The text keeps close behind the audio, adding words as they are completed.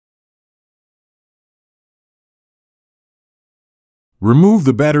Remove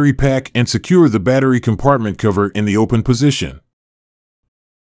the battery pack and secure the battery compartment cover in the open position.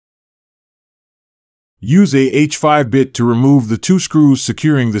 Use a H5 bit to remove the 2 screws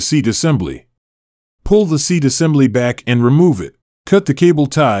securing the seat assembly. Pull the seat assembly back and remove it. Cut the cable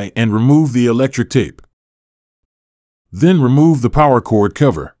tie and remove the electric tape. Then remove the power cord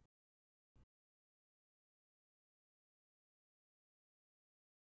cover.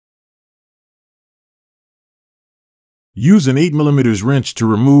 Use an 8mm wrench to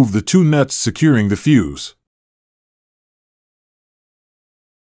remove the 2 nuts securing the fuse.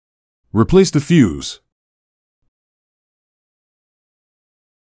 Replace the fuse.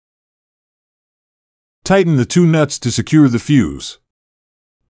 Tighten the 2 nuts to secure the fuse.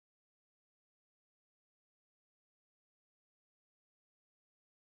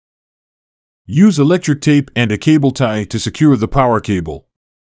 Use electric tape and a cable tie to secure the power cable.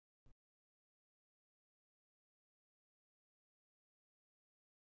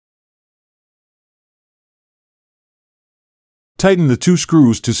 Tighten the 2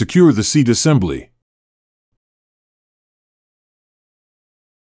 screws to secure the seat assembly.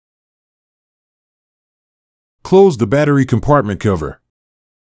 Close the battery compartment cover.